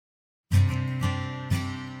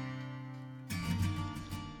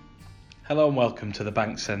Hello and welcome to the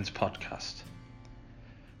BankSense Podcast.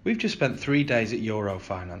 We've just spent 3 days at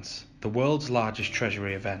EuroFinance, the world's largest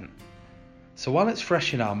treasury event. So while it's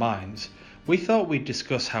fresh in our minds, we thought we'd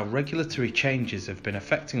discuss how regulatory changes have been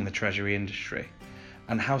affecting the treasury industry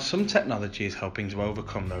and how some technology is helping to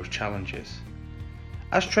overcome those challenges.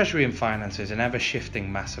 As treasury and finance is an ever-shifting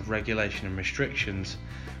mass of regulation and restrictions,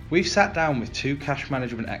 we've sat down with two cash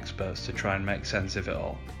management experts to try and make sense of it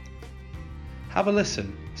all. Have a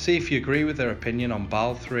listen, see if you agree with their opinion on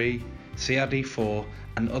Basel III, CRD4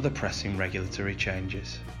 and other pressing regulatory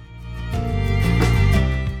changes.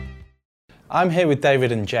 I'm here with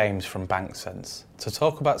David and James from BankSense to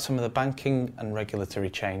talk about some of the banking and regulatory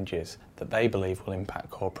changes that they believe will impact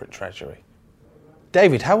corporate treasury.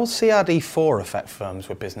 David, how will CRD4 affect firms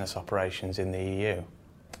with business operations in the EU?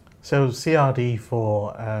 So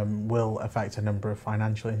CRD4 will affect a number of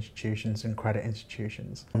financial institutions and credit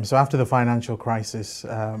institutions. So after the financial crisis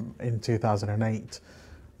in 2008,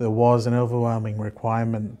 there was an overwhelming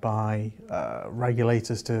requirement by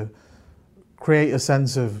regulators to create a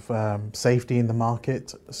sense of safety in the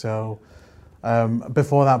market. So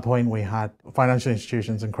before that point, we had financial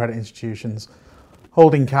institutions and credit institutions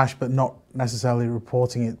holding cash but not necessarily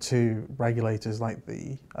reporting it to regulators like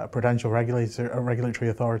the Prudential Regulatory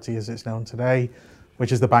Authority as it's known today,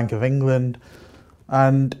 which is the Bank of England.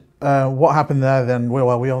 And what happened there then,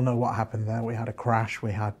 well, we all know what happened there. We had a crash,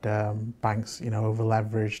 we had banks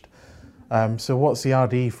over-leveraged. So what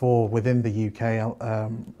CRD4 within the UK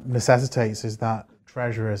necessitates is that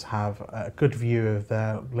treasurers have a good view of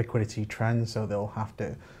their liquidity trends, so they'll have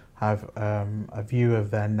to have a view of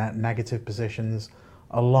their net negative positions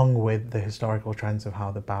along with the historical trends of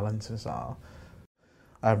how the balances are.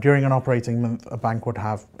 During an operating month, a bank would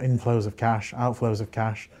have inflows of cash, outflows of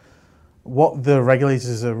cash. What the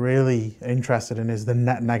regulators are really interested in is the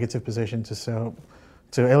net negative position to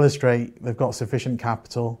illustrate they've got sufficient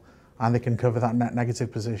capital and they can cover that net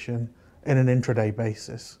negative position in an intraday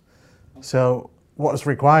basis. So what's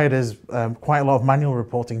required is quite a lot of manual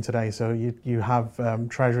reporting today. So you have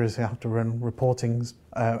treasurers who have to run reportings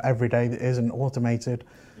every day that isn't automated.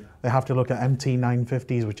 Yeah. They have to look at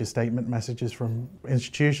MT950s, which is statement messages from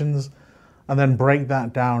institutions, and then break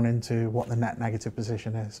that down into what the net negative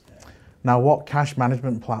position is. Now, what cash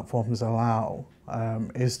management platforms allow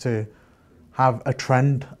is to have a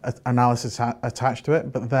trend analysis attached to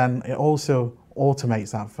it, but then it also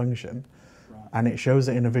automates that function, right, and it shows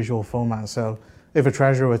it in a visual format. So if a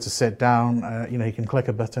treasurer were to sit down, he can click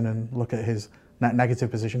a button and look at his net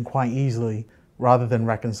negative position quite easily rather than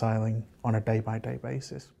reconciling on a day-by-day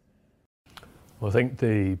basis. Well, I think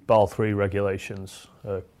the Basel III regulations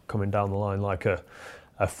are coming down the line like a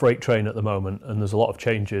freight train at the moment, and there's a lot of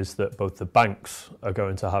changes that both the banks are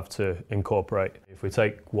going to have to incorporate. If we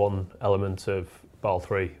take one element of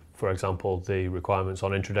Basel III, for example, the requirements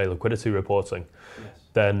on intraday liquidity reporting, yes,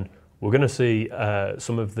 then we're going to see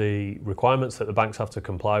some of the requirements that the banks have to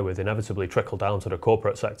comply with inevitably trickle down to the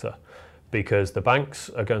corporate sector, because the banks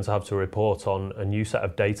are going to have to report on a new set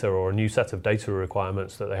of data or a new set of data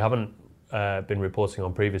requirements that they haven't been reporting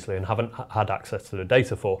on previously and haven't had access to the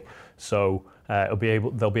data for. So they'll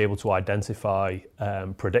be able to identify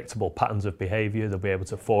predictable patterns of behaviour. They'll be able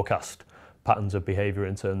to forecast patterns of behaviour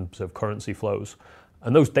in terms of currency flows.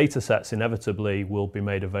 And those data sets inevitably will be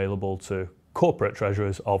made available to corporate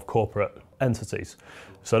treasurers of corporate entities.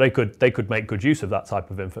 So they could make good use of that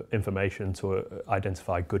type of information to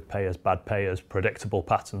identify good payers, bad payers, predictable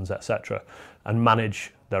patterns, etc., and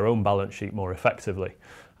manage their own balance sheet more effectively.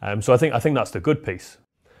 So I think that's the good piece.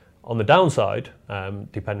 On the downside,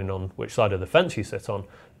 depending on which side of the fence you sit on,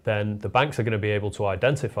 then the banks are going to be able to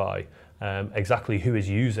identify exactly who is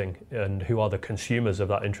using and who are the consumers of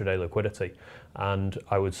that intraday liquidity. And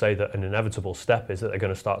I would say that an inevitable step is that they're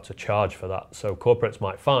going to start to charge for that. So corporates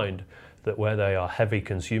might find that where they are heavy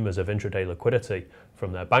consumers of intraday liquidity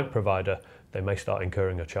from their bank provider, they may start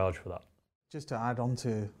incurring a charge for that. Just to add on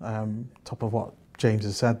to top of what James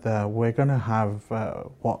has said there, we're going to have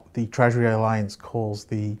what the Treasury Alliance calls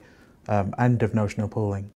the end of notional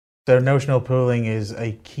pooling. So notional pooling is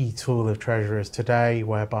a key tool of treasurers today,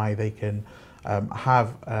 whereby they can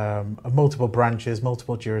have multiple branches,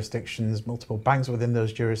 multiple jurisdictions, multiple banks within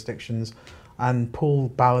those jurisdictions, and pool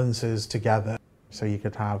balances together. So you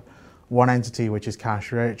could have one entity which is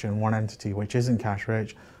cash rich and one entity which isn't cash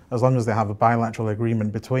rich. As long as they have a bilateral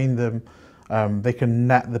agreement between them, they can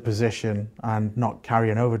net the position and not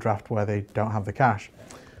carry an overdraft where they don't have the cash.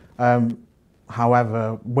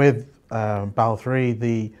 However, with Basel III,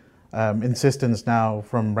 the insistence now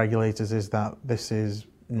from regulators is that this is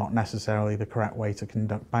not necessarily the correct way to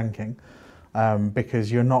conduct banking.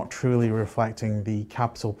 because you're not truly reflecting the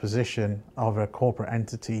capital position of a corporate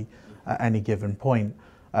entity at any given point.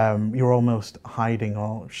 You're almost hiding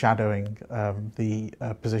or shadowing the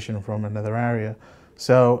position from another area.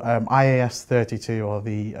 So IAS 32, or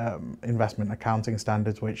the investment accounting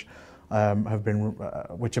standards, which have been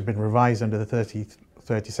revised under the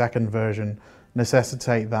 32nd version,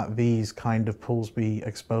 necessitate that these kind of pools be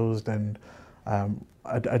exposed and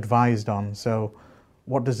advised on. So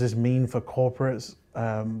what does this mean for corporates?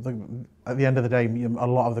 At the end of the day, a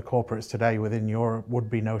lot of the corporates today within Europe would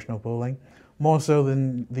be notional pooling, more so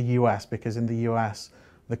than the US, because in the US,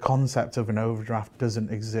 the concept of an overdraft doesn't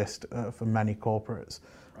exist for many corporates.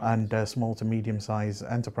 Right. And small to medium-sized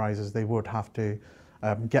enterprises, they would have to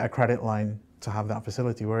get a credit line to have that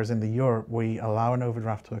facility, whereas in the Europe, we allow an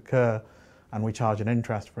overdraft to occur and we charge an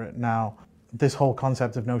interest for it. Now, this whole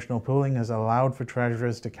concept of notional pooling has allowed for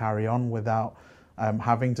treasurers to carry on without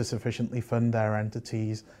having to sufficiently fund their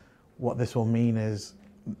entities. What this will mean is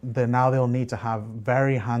that now they'll need to have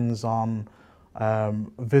very hands-on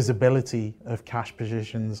visibility of cash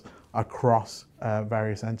positions across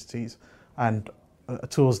various entities, and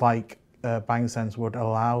tools like BankSense would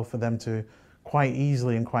allow for them to quite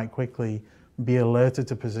easily and quite quickly be alerted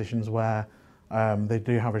to positions where they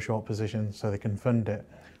do have a short position so they can fund it.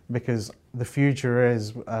 Because the future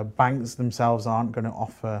is banks themselves aren't going to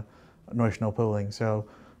offer notional pooling. So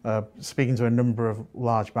speaking to a number of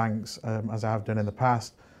large banks, as I have done in the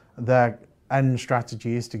past, their end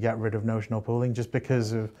strategy is to get rid of notional pooling just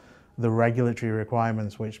because of the regulatory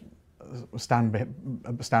requirements which stand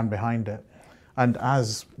behind it. And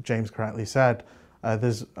as James correctly said,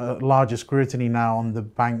 there's a larger scrutiny now on the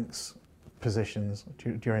bank's positions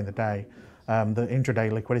during the day, the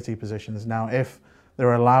intraday liquidity positions. Now, if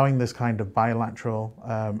they're allowing this kind of bilateral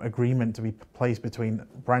agreement to be placed between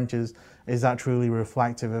branches, is that truly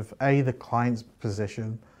reflective of A, the client's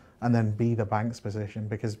position, and then B, the bank's position?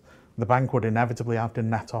 Because the bank would inevitably have to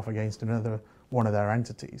net off against another one of their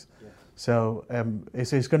entities. Yeah. So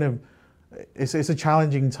it's a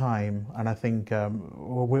challenging time, and I think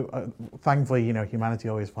thankfully, humanity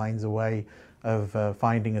always finds a way of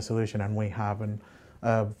finding a solution, and we have, and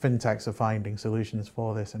fintechs are finding solutions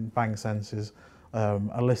for this, and BankSense is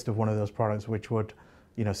a list of one of those products which would,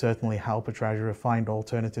 certainly help a treasurer find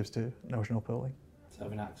alternatives to notional pooling. So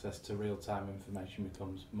having access to real-time information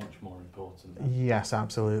becomes much more important. Yes,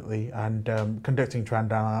 absolutely, and conducting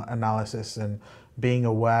trend analysis and being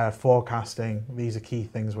aware, forecasting, these are key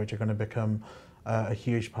things which are going to become a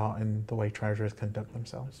huge part in the way treasurers conduct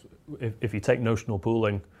themselves. If you take notional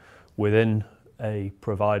pooling within a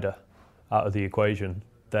provider out of the equation,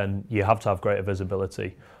 then you have to have greater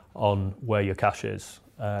visibility on where your cash is,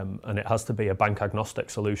 and it has to be a bank agnostic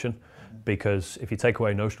solution, because if you take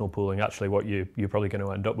away notional pooling, actually what you're probably going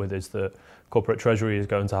to end up with is that corporate treasury is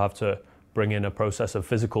going to have to bring in a process of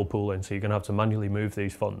physical pooling, so you're going to have to manually move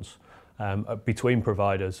these funds between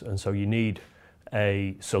providers, and so you need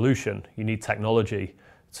a solution, you need technology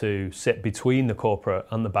to sit between the corporate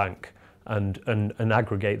and the bank and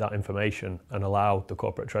aggregate that information and allow the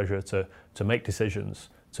corporate treasurer to make decisions,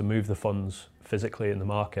 to move the funds physically in the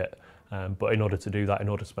market. But in order to do that, in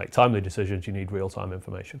order to make timely decisions, you need real-time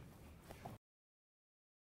information.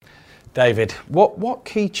 David, what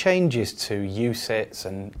key changes to UCITS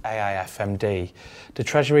and AIFMD do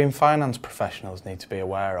Treasury and finance professionals need to be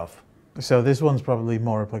aware of? So this one's probably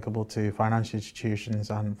more applicable to financial institutions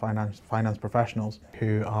and finance professionals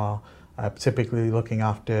who are typically looking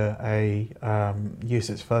after a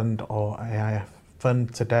UCITS fund or AIF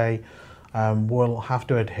fund today. Will have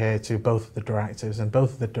to adhere to both of the directives, and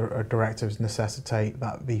both of the directives necessitate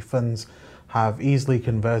that the funds have easily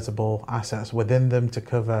convertible assets within them to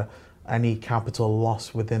cover any capital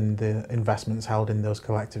loss within the investments held in those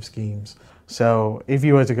collective schemes. So if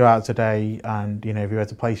you were to go out today and if you were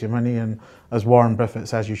to place your money, and as Warren Buffett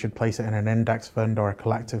says, you should place it in an index fund or a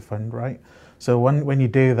collective fund, right? So when you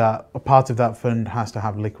do that, a part of that fund has to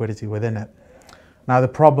have liquidity within it. Now the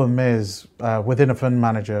problem is within a fund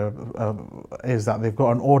manager is that they've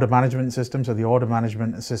got an order management system. So the order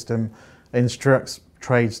management system instructs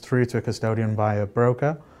trades through to a custodian via a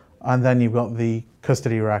broker, and then you've got the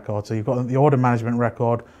custody record. So you've got the order management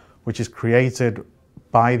record, which is created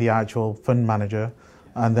by the actual fund manager,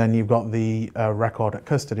 and then you've got the record at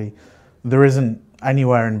custody. There isn't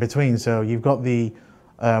anywhere in between. So you've got the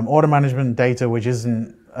order management data, which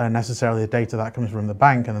isn't necessarily the data that comes from the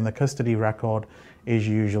bank, and then the custody record is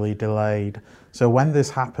usually delayed. So when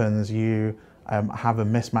this happens, you have a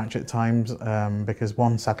mismatch at times because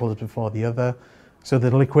one settles before the other. So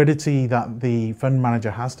the liquidity that the fund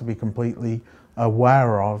manager has to be completely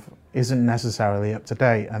aware of isn't necessarily up to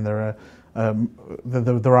date, and there are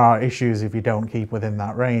there are issues if you don't keep within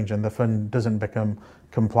that range and the fund doesn't become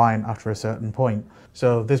compliant after a certain point.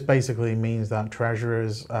 So this basically means that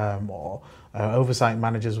treasurers or oversight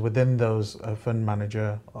managers within those fund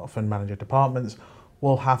manager departments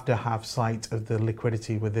will have to have sight of the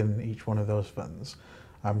liquidity within each one of those funds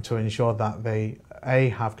to ensure that they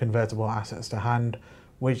have convertible assets to hand,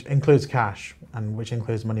 which includes cash and which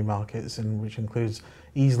includes money markets and which includes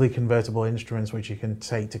easily convertible instruments which you can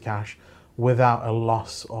take to cash without a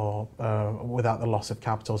loss or without the loss of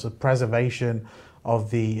capital. So preservation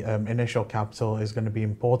of the initial capital is going to be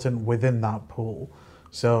important within that pool.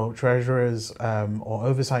 So treasurers or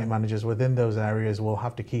oversight managers within those areas will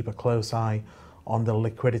have to keep a close eye on the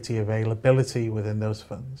liquidity availability within those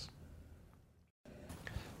funds.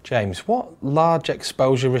 James, what large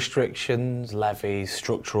exposure restrictions, levies,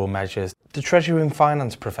 structural measures do treasury and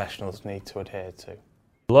finance professionals need to adhere to?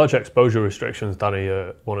 Large exposure restrictions, Danny,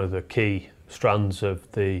 are one of the key strands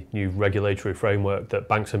of the new regulatory framework that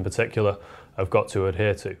banks in particular have got to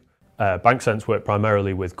adhere to. BankSense work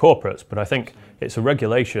primarily with corporates, but I think it's a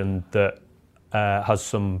regulation that has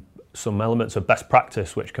some elements of best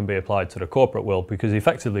practice which can be applied to the corporate world, because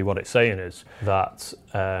effectively what it's saying is that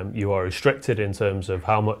you are restricted in terms of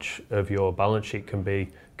how much of your balance sheet can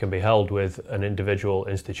be held with an individual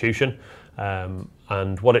institution,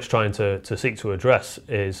 and what it's trying to seek to address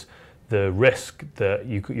is the risk that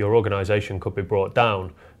your organisation could be brought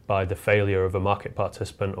down by the failure of a market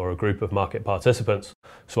participant or a group of market participants.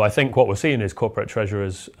 So I think what we're seeing is corporate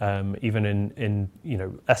treasurers, even in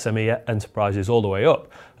SME enterprises all the way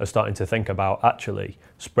up, are starting to think about actually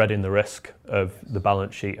spreading the risk of the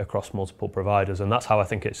balance sheet across multiple providers, and that's how I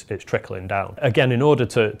think it's trickling down. Again, in order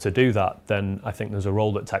to do that, then I think there's a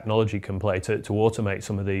role that technology can play to automate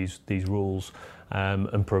some of these rules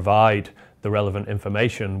and provide the relevant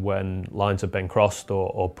information when lines have been crossed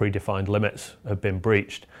or predefined limits have been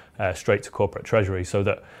breached straight to corporate treasury, so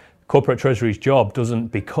that corporate treasury's job doesn't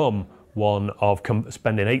become one of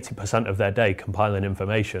spending 80% of their day compiling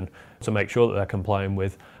information to make sure that they're complying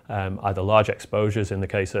with either large exposures in the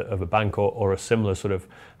case of a bank or a similar sort of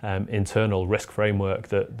internal risk framework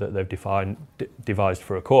that they've devised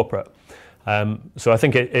for a corporate. So I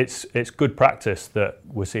think it's good practice that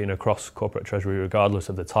we're seeing across corporate treasury regardless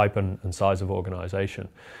of the type and size of organisation.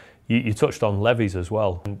 You touched on levies as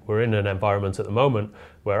well. We're in an environment at the moment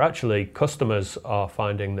where actually customers are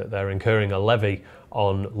finding that they're incurring a levy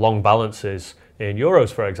on long balances in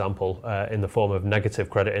euros, for example, in the form of negative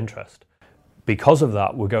credit interest. Because of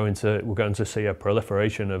that, we're going to see a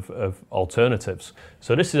proliferation of alternatives.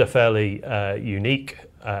 So this is a fairly unique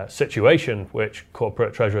situation which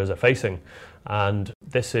corporate treasurers are facing, and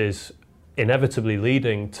this is inevitably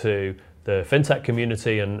leading to the fintech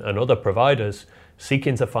community and other providers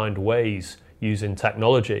seeking to find ways using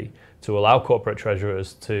technology to allow corporate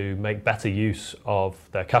treasurers to make better use of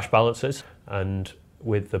their cash balances. And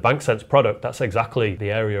with the BankSense product, that's exactly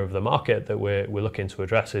the area of the market that we're looking to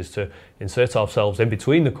address, is to insert ourselves in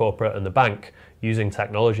between the corporate and the bank using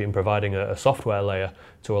technology and providing a software layer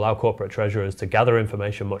to allow corporate treasurers to gather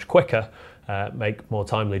information much quicker, make more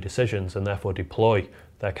timely decisions, and therefore deploy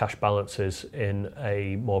their cash balances in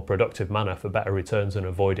a more productive manner for better returns and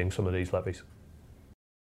avoiding some of these levies.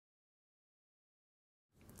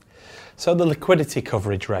 So the liquidity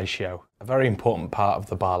coverage ratio, a very important part of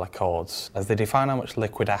the Basel Accords, as they define how much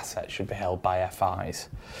liquid assets should be held by FIs.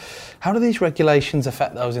 How do these regulations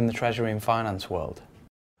affect those in the treasury and finance world?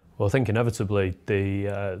 Well, I think inevitably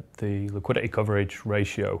the liquidity coverage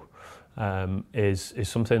ratio is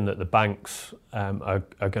something that the banks are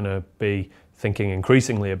going to be thinking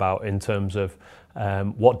increasingly about in terms of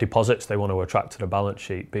what deposits they want to attract to the balance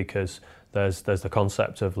sheet, because there's the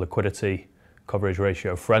concept of liquidity coverage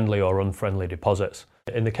ratio friendly or unfriendly deposits.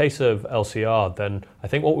 In the case of LCR, then I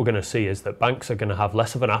think what we're going to see is that banks are going to have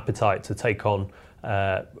less of an appetite to take on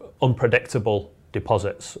unpredictable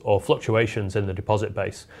deposits or fluctuations in the deposit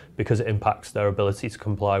base, because it impacts their ability to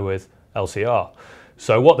comply with LCR.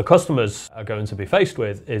 So what the customers are going to be faced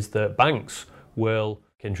with is that banks will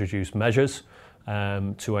introduce measures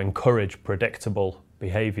to encourage predictable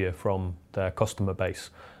behaviour from their customer base.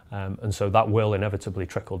 And so that will inevitably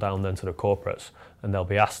trickle down then to the corporates, and they'll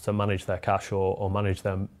be asked to manage their cash or manage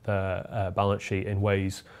their balance sheet in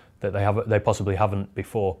ways that they possibly haven't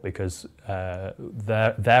before, because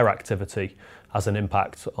their activity has an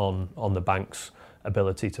impact on the bank's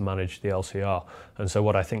ability to manage the LCR. And so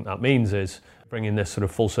what I think that means is, bringing this sort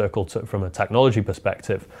of full circle from a technology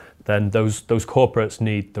perspective, then those corporates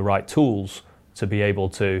need the right tools to be able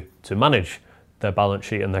to manage their balance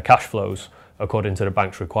sheet and their cash flows according to the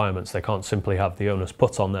bank's requirements. They can't simply have the onus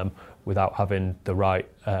put on them without having the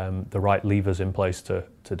right levers in place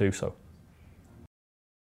to do so.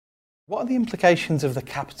 What are the implications of the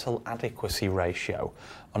capital adequacy ratio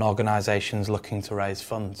on organisations looking to raise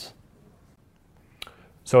funds?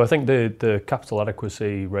 So I think the capital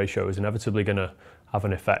adequacy ratio is inevitably going to have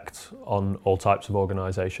an effect on all types of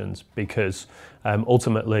organisations, because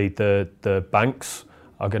ultimately the banks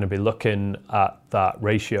are going to be looking at that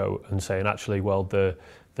ratio and saying, actually, well, the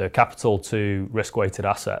capital to risk-weighted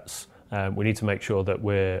assets, we need to make sure that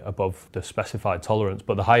we're above the specified tolerance.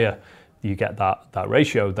 But the higher you get that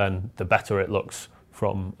ratio, then the better it looks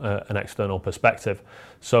from an external perspective.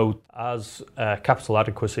 So as capital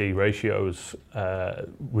adequacy ratios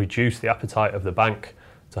reduce the appetite of the bank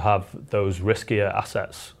to have those riskier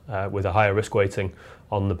assets with a higher risk weighting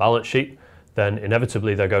on the balance sheet, then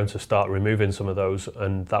inevitably they're going to start removing some of those,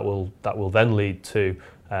 and that will then lead to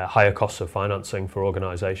higher costs of financing for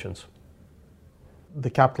organisations.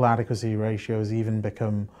 The capital adequacy ratios even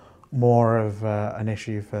become more of an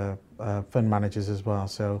issue for fund managers as well.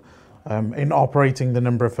 So in operating the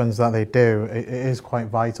number of funds that they do, it is quite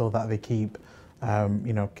vital that they keep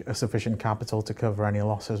a sufficient capital to cover any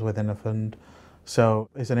losses within a fund. So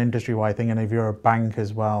it's an industry-wide thing, and if you're a bank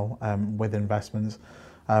as well with investments,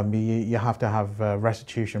 you have to have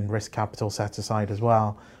restitution risk capital set aside as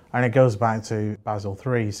well, and it goes back to Basel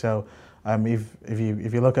III. So if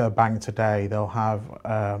you look at a bank today, they'll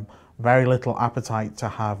have very little appetite to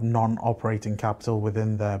have non-operating capital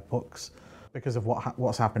within their books because of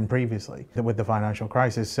what's happened previously with the financial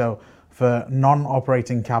crisis. So for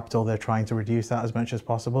non-operating capital, they're trying to reduce that as much as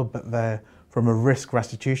possible, but from a risk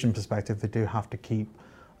restitution perspective, they do have to keep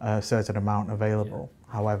a certain amount available.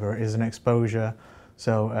 Yeah. However, it is an exposure.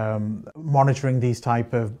 So monitoring these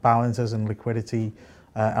type of balances and liquidity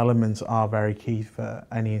elements are very key for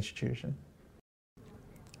any institution.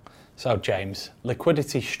 So James,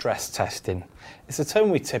 liquidity stress testing. It's a term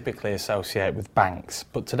we typically associate with banks,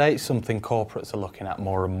 but today it's something corporates are looking at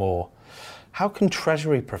more and more. How can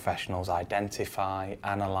treasury professionals identify,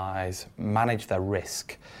 analyse, manage their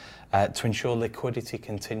risk to ensure liquidity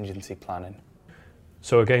contingency planning?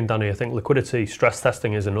 So again, Danny, I think liquidity stress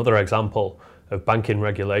testing is another example of banking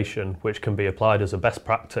regulation which can be applied as a best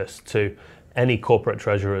practice to any corporate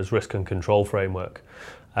treasurer's risk and control framework.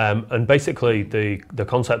 And basically the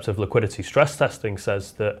concept of liquidity stress testing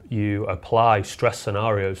says that you apply stress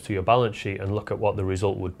scenarios to your balance sheet and look at what the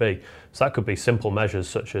result would be. So that could be simple measures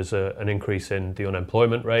such as an increase in the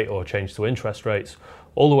unemployment rate or change to interest rates,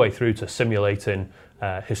 all the way through to simulating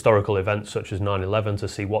historical events such as 9/11 to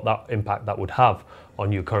see what that impact that would have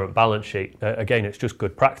on your current balance sheet. Again, it's just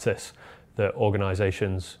good practice that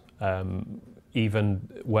organisations, even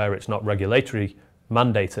where it's not regulatory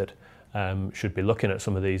mandated, should be looking at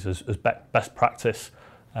some of these as best practice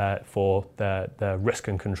for their risk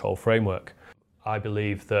and control framework. I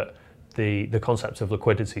believe that the concept of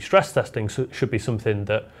liquidity stress testing should be something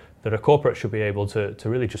that a corporate should be able to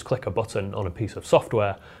really just click a button on a piece of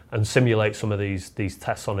software and simulate some of these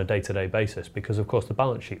tests on a day-to-day basis, because of course the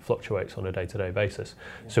balance sheet fluctuates on a day-to-day basis.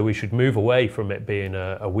 Yeah. So we should move away from it being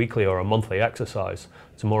a weekly or a monthly exercise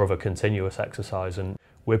to more of a continuous exercise, and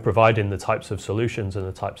we're providing the types of solutions and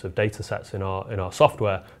the types of data sets in our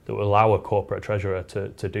software that will allow a corporate treasurer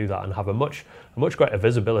to do that and have a much greater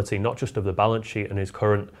visibility, not just of the balance sheet and his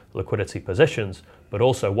current liquidity positions, but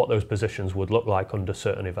also what those positions would look like under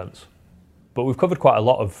certain events. But we've covered quite a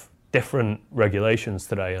lot of different regulations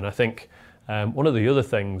today, and I think one of the other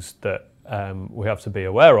things that we have to be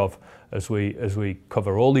aware of as we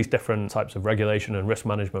cover all these different types of regulation and risk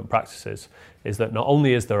management practices is that not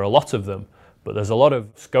only is there a lot of them, but there's a lot of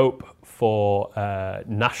scope for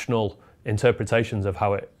national interpretations of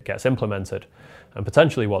how it gets implemented. And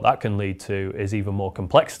potentially what that can lead to is even more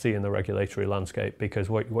complexity in the regulatory landscape, because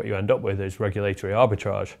what you end up with is regulatory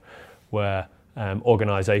arbitrage, where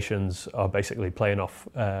organisations are basically playing off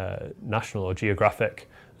national or geographic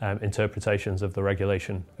interpretations of the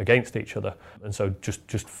regulation against each other. And so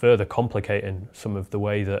just further complicating some of the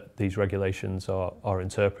way that these regulations are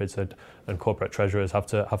interpreted, and corporate treasurers have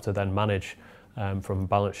to then manage from a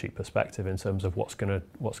balance sheet perspective in terms of what's going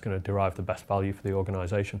to derive the best value for the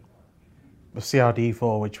organisation.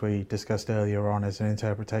 CRD4, which we discussed earlier on, is an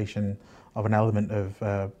interpretation of an element of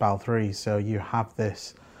Basel III. So you have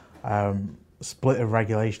this split of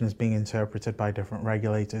regulations being interpreted by different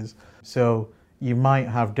regulators. So you might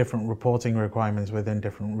have different reporting requirements within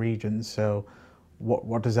different regions. So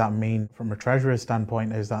what does that mean from a treasurer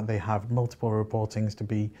standpoint is that they have multiple reportings to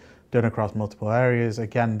be done across multiple areas.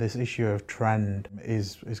 Again, this issue of trend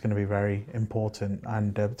is going to be very important.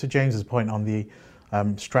 And to James's point on the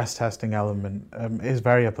stress testing element is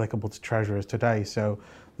very applicable to treasurers today. So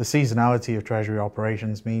The seasonality of treasury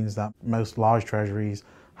operations means that most large treasuries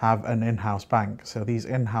have an in-house bank. So these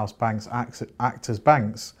in-house banks act as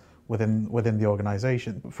banks within the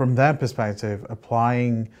organization. From their perspective,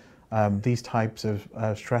 applying these types of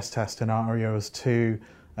stress test scenarios to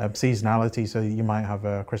seasonality, so you might have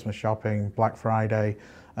a Christmas shopping, Black Friday,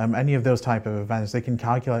 any of those type of events, they can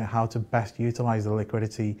calculate how to best utilize the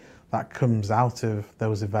liquidity that comes out of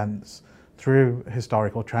those events through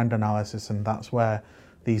historical trend analysis, and that's where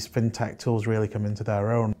these fintech tools really come into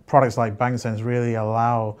their own. Products like BankSense really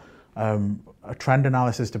allow a trend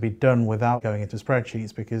analysis to be done without going into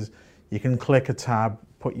spreadsheets, because you can click a tab,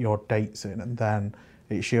 put your dates in, and then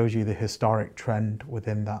it shows you the historic trend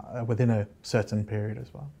within a certain period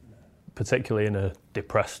as well. Particularly in a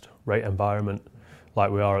depressed rate environment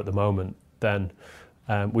like we are at the moment, then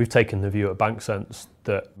we've taken the view at BankSense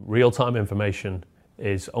that real-time information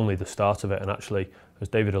is only the start of it, and actually, as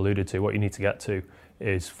David alluded to, what you need to get to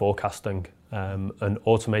is forecasting, an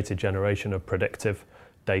automated generation of predictive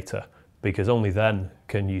data, because only then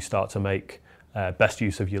can you start to make best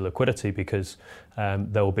use of your liquidity, because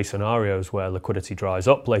there will be scenarios where liquidity dries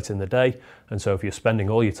up late in the day, and so if you're spending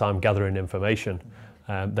all your time gathering information,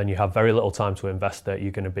 then you have very little time to invest it. You're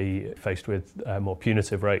going to be faced with more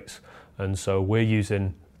punitive rates, and so we're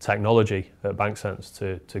using technology at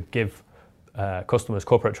BankSense to give customers,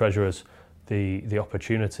 corporate treasurers, the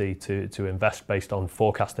opportunity to invest based on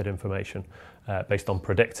forecasted information, based on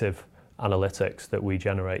predictive analytics that we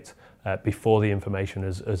generate before the information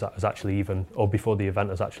has actually even, or before the event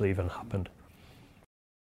has actually even happened.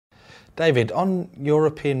 David, on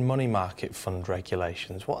European money market fund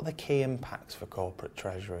regulations, what are the key impacts for corporate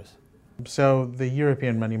treasurers? So the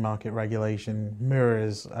European money market regulation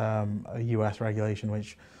mirrors a US regulation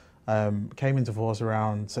which came into force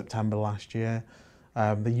around September last year.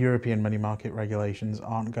 The European money market regulations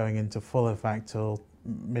aren't going into full effect till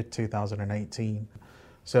mid-2018.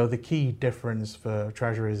 So the key difference for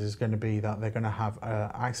treasurers is going to be that they're going to have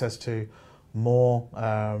access to more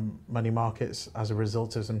money markets as a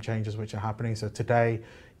result of some changes which are happening. So today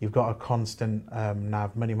you've got a constant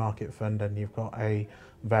NAV money market fund, and you've got a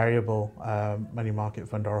variable money market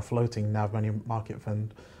fund, or a floating NAV money market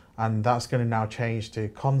fund, and that's going to now change to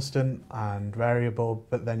constant and variable,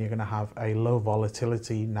 but then you're going to have a low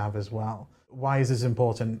volatility NAV as well. Why is this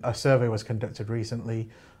important? A survey was conducted recently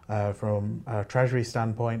from a treasury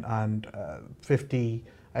standpoint, and 58%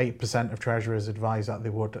 of treasurers advise that they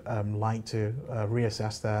would like to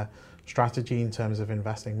reassess their strategy in terms of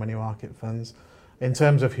investing money market funds. In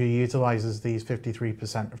terms of who utilises these,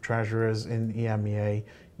 53% of treasurers in EMEA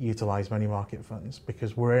utilise money market funds,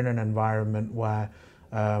 because we're in an environment where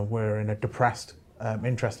we're in a depressed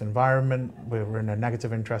interest environment, we're in a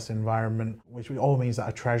negative interest environment, which all means that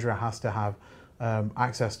a treasurer has to have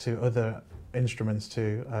access to other instruments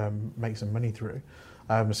to make some money through.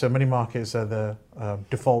 So money markets are the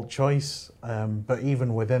default choice, but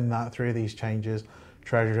even within that, through these changes,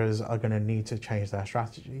 treasurers are going to need to change their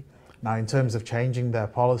strategy. Now, in terms of changing their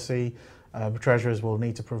policy, treasurers will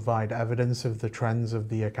need to provide evidence of the trends of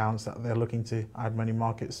the accounts that they're looking to add money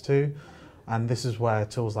markets to, and this is where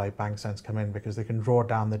tools like BankSense come in, because they can draw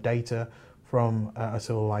down the data from a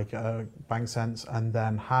tool like BankSense and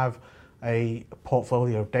then have a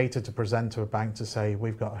portfolio of data to present to a bank to say,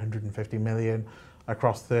 we've got 150 million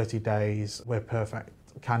across 30 days, we're perfect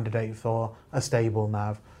candidate for a stable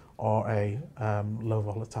NAV or a low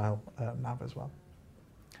volatile NAV as well.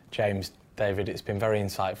 James, David, it's been very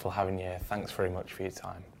insightful having you here. Thanks very much for your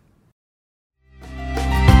time.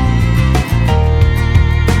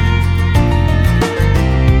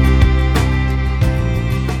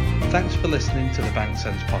 Thanks for listening to the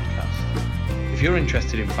BankSense podcast. If you're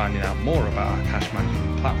interested in finding out more about our cash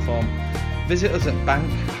management platform, visit us at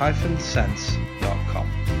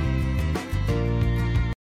bank-sense.com.